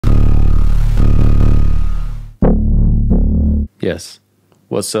Yes,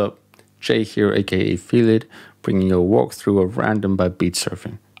 what's up? Jay here, aka Felid, bringing you a walkthrough of Random by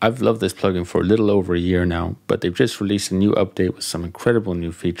BEATSURFING. I've loved this plugin for a little over a year now, but they've just released a new update with some incredible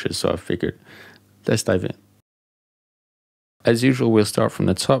new features, so I figured, let's dive in. As usual, we'll start from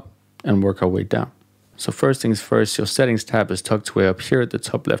the top and work our way down. So first things first, your settings tab is tucked way up here at the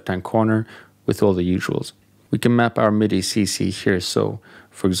top left hand corner with all the usuals. We can map our MIDI CC here, so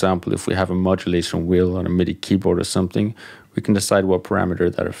for example, if we have a modulation wheel on a MIDI keyboard or something, we can decide what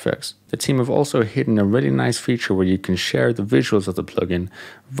parameter that affects. The team have also hidden a really nice feature where you can share the visuals of the plugin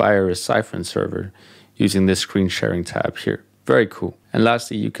via a siphon server using this screen sharing tab here. Very cool. And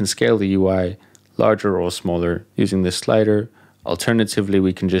lastly, you can scale the UI larger or smaller using this slider. Alternatively,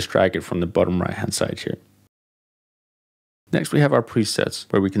 we can just drag it from the bottom right hand side here. Next, we have our presets,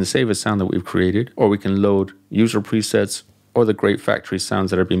 where we can save a sound that we've created, or we can load user presets or the great factory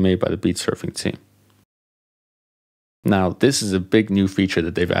sounds that are being made by the BEATSURFING team. Now, this is a big new feature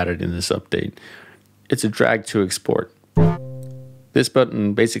that they've added in this update. It's a drag to export. This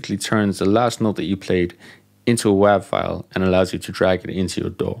button basically turns the last note that you played into a WAV file and allows you to drag it into your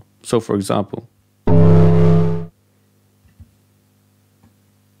DAW. So for example,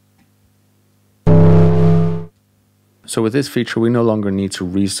 so with this feature, we no longer need to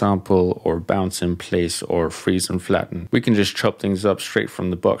resample or bounce in place or freeze and flatten. We can just chop things up straight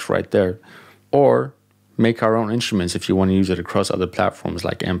from the box right there, or make our own instruments if you want to use it across other platforms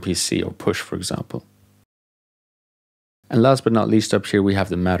like MPC or Push, for example. And last but not least, up here we have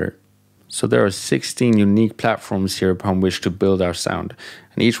the matter. So there are 16 unique platforms here upon which to build our sound,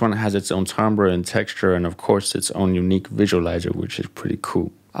 and each one has its own timbre and texture, and of course its own unique visualizer, which is pretty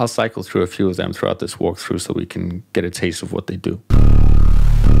cool. I'll cycle through a few of them throughout this walkthrough so we can get a taste of what they do.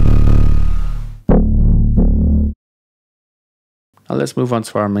 Now let's move on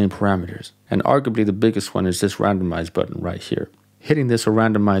to our main parameters, and arguably the biggest one is this randomize button right here. Hitting this will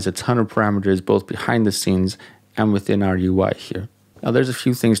randomize a ton of parameters both behind the scenes and within our UI here. Now there's a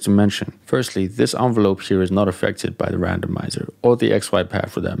few things to mention. Firstly, this envelope here is not affected by the randomizer, or the XY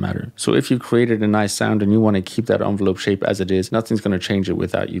pad for that matter. So if you created a nice sound and you want to keep that envelope shape as it is, nothing's going to change it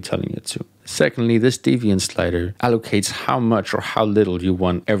without you telling it to. Secondly, this deviance slider allocates how much or how little you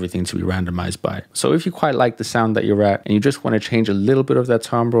want everything to be randomized by. So if you quite like the sound that you're at and you just want to change a little bit of that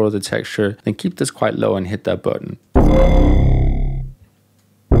timbre or the texture, then keep this quite low and hit that button.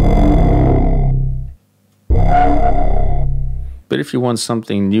 But if you want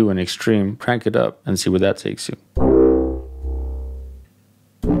something new and extreme, crank it up and see where that takes you.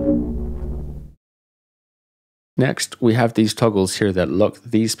 Next, we have these toggles here that lock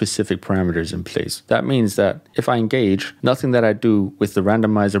these specific parameters in place. That means that if I engage, nothing that I do with the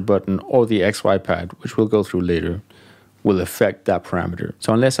randomizer button or the XY pad, which we'll go through later, will affect that parameter.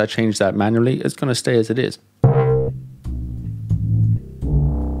 So unless I change that manually, it's going to stay as it is.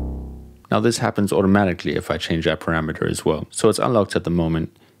 Now this happens automatically if I change that parameter as well. So it's unlocked at the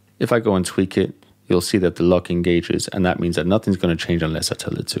moment. If I go and tweak it, you'll see that the lock engages, and that means that nothing's going to change unless I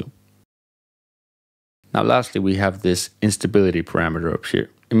tell it to. Now lastly, we have this instability parameter up here.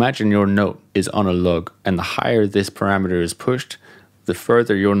 Imagine your note is on a lug, and the higher this parameter is pushed, the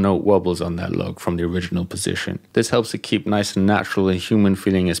further your note wobbles on that lug from the original position. This helps it keep nice and natural and human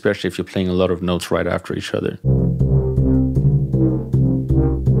feeling, especially if you're playing a lot of notes right after each other.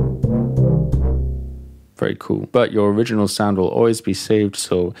 Very cool. But your original sound will always be saved,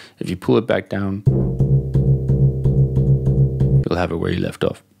 so if you pull it back down, you'll have it where you left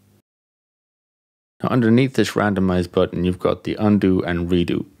off. Now underneath this randomize button, you've got the undo and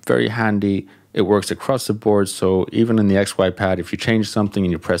redo. Very handy. It works across the board, so even in the XY pad, if you change something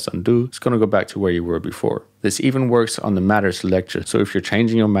and you press undo, it's going to go back to where you were before. This even works on the matter selector, so if you're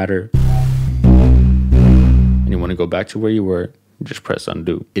changing your matter and you want to go back to where you were, just press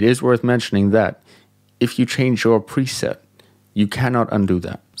undo. It is worth mentioning that if you change your preset, you cannot undo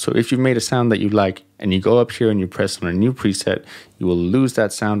that. So if you've made a sound that you like and you go up here and you press on a new preset, you will lose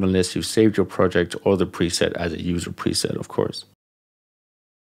that sound unless you've saved your project or the preset as a user preset, of course.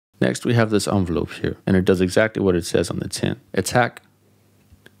 Next, we have this envelope here, and it does exactly what it says on the tin. Attack,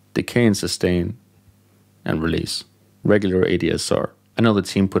 decay and sustain, and release. Regular ADSR. I know the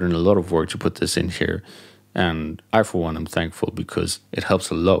team put in a lot of work to put this in here, and I, for one, am thankful because it helps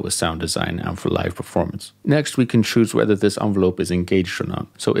a lot with sound design and for live performance. Next, we can choose whether this envelope is engaged or not.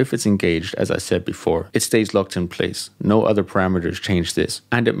 So if it's engaged, as I said before, it stays locked in place. No other parameters change this,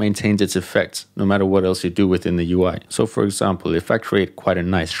 and it maintains its effects no matter what else you do within the UI. So for example, if I create quite a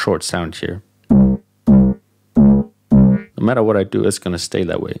nice short sound here, no matter what I do, it's going to stay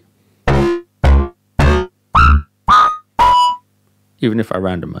that way. Even if I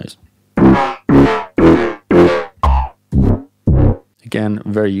randomize. Again,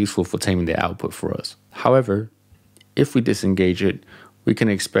 very useful for taming the output for us. However, if we disengage it, we can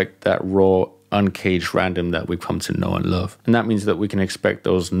expect that raw, uncaged random that we've come to know and love. And that means that we can expect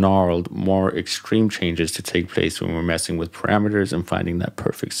those gnarled, more extreme changes to take place when we're messing with parameters and finding that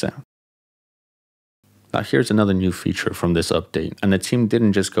perfect sound. Now here's another new feature from this update, and the team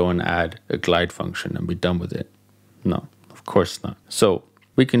didn't just go and add a glide function and be done with it. No, of course not. So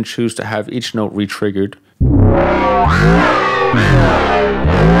we can choose to have each note re-triggered,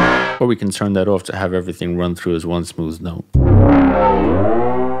 or we can turn that off to have everything run through as one smooth note.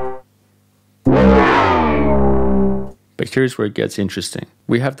 But here's where it gets interesting.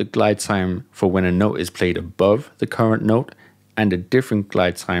 We have the glide time for when a note is played above the current note, and a different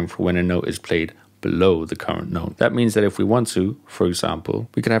glide time for when a note is played below the current note. That means that if we want to, for example,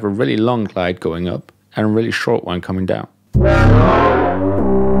 we could have a really long glide going up and a really short one coming down.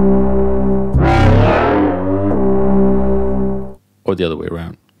 Or the other way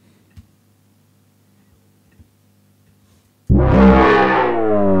around.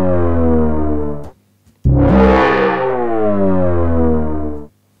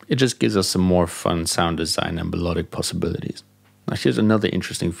 It just gives us some more fun sound design and melodic possibilities. Now here's another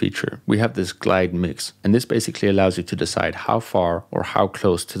interesting feature. We have this glide mix, and this basically allows you to decide how far or how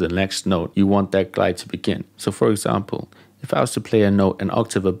close to the next note you want that glide to begin. So for example, if I was to play a note an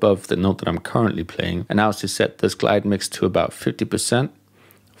octave above the note that I'm currently playing, and I was to set this glide mix to about 50%,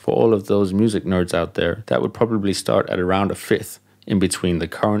 for all of those music nerds out there, that would probably start at around a fifth in between the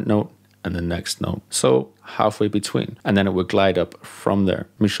current note and the next note. So halfway between, and then it would glide up from there.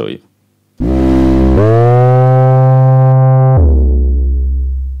 Let me show you.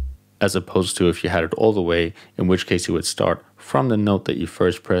 As opposed to if you had it all the way, in which case you would start from the note that you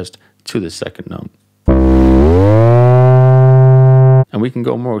first pressed to the second note. And we can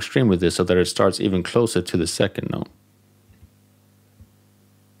go more extreme with this so that it starts even closer to the second note.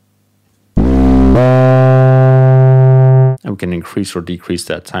 And we can increase or decrease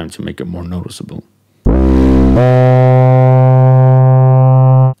that time to make it more noticeable.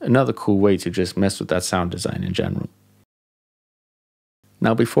 Another cool way to just mess with that sound design in general.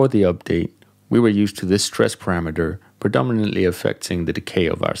 Now before the update, we were used to this stress parameter predominantly affecting the decay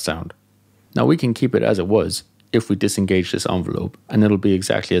of our sound. Now we can keep it as it was if we disengage this envelope, and it'll be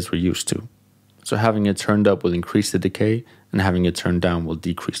exactly as we're used to. So having it turned up will increase the decay, and having it turned down will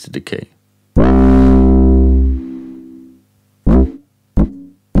decrease the decay.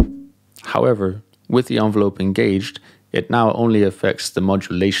 However, with the envelope engaged, it now only affects the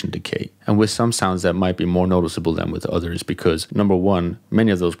modulation decay, and with some sounds that might be more noticeable than with others because, number one, many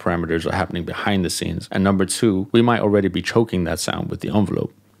of those parameters are happening behind the scenes, and number two, we might already be choking that sound with the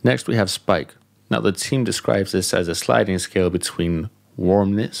envelope. Next we have spike. Now the team describes this as a sliding scale between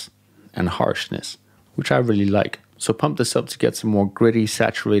warmness and harshness, which I really like. So pump this up to get some more gritty,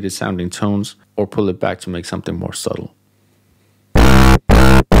 saturated sounding tones, or pull it back to make something more subtle.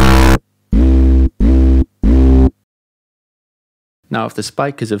 Now, if the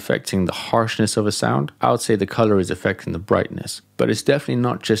spike is affecting the harshness of a sound, I would say the color is affecting the brightness. But it's definitely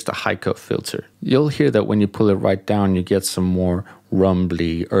not just a high cut filter. You'll hear that when you pull it right down, you get some more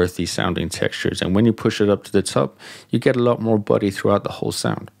rumbly, earthy sounding textures. And when you push it up to the top, you get a lot more body throughout the whole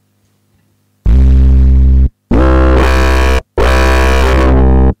sound.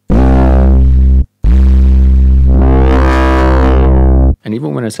 And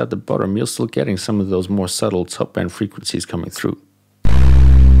even when it's at the bottom, you're still getting some of those more subtle top end frequencies coming through.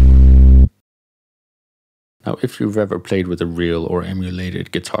 Now, if you've ever played with a real or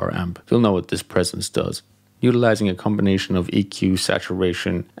emulated guitar amp, you'll know what this presence does. Utilizing a combination of EQ,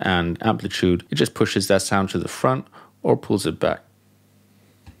 saturation, and amplitude, it just pushes that sound to the front or pulls it back.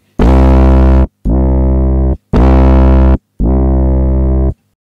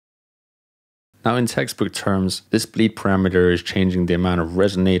 Now, in textbook terms, this bleed parameter is changing the amount of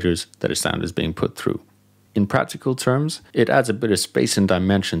resonators that a sound is being put through. In practical terms, it adds a bit of space and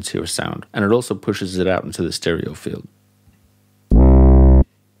dimension to your sound, and it also pushes it out into the stereo field.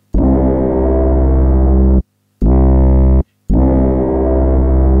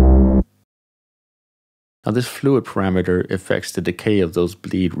 Now this fluid parameter affects the decay of those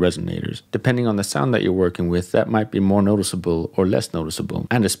bleed resonators. Depending on the sound that you're working with, that might be more noticeable or less noticeable,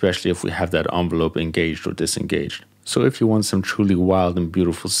 and especially if we have that envelope engaged or disengaged. So if you want some truly wild and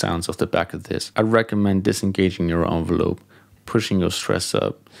beautiful sounds off the back of this, I'd recommend disengaging your envelope, pushing your stress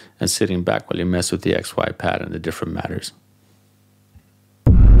up, and sitting back while you mess with the XY pad and the different matters.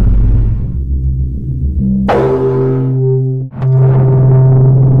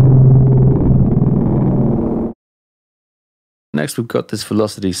 Next, we've got this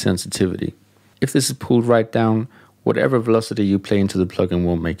velocity sensitivity. If this is pulled right down, Whatever velocity you play into the plugin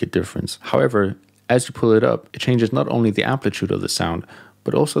won't make a difference. However, as you pull it up, it changes not only the amplitude of the sound,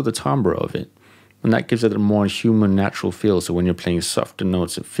 but also the timbre of it. And that gives it a more human, natural feel. So when you're playing softer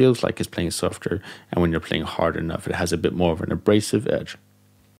notes, it feels like it's playing softer. And when you're playing hard enough, it has a bit more of an abrasive edge.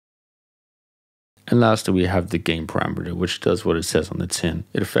 And lastly, we have the gain parameter, which does what it says on the tin.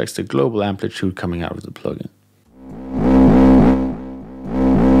 It affects the global amplitude coming out of the plugin.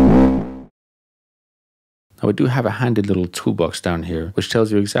 Now we do have a handy little toolbox down here, which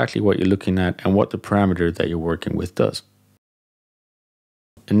tells you exactly what you're looking at and what the parameter that you're working with does.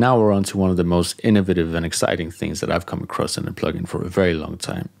 And now we're on to one of the most innovative and exciting things that I've come across in a plugin for a very long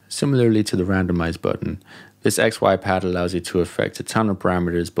time. Similarly to the randomize button, this XY pad allows you to affect a ton of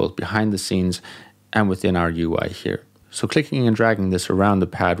parameters both behind the scenes and within our UI here. So clicking and dragging this around the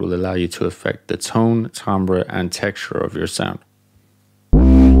pad will allow you to affect the tone, timbre, and texture of your sound.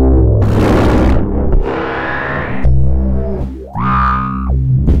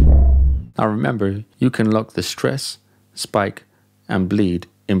 Now remember, you can lock the stress, spike, and bleed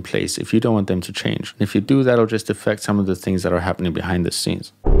in place if you don't want them to change. And if you do, that'll just affect some of the things that are happening behind the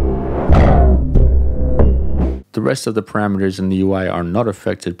scenes. The rest of the parameters in the UI are not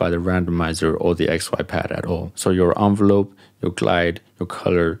affected by the randomizer or the XY pad at all. So your envelope, your glide, your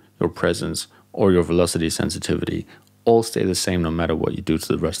color, your presence, or your velocity sensitivity all stay the same no matter what you do to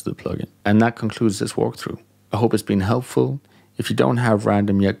the rest of the plugin. And that concludes this walkthrough. I hope it's been helpful. If you don't have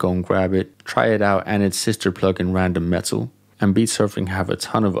Random yet, go and grab it. Try it out and its sister plugin Random Metal. And BEATSURFING have a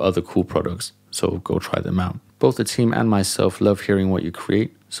ton of other cool products, so go try them out. Both the team and myself love hearing what you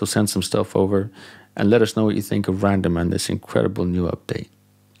create, so send some stuff over and let us know what you think of Random and this incredible new update.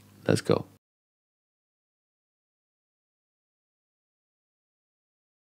 Let's go.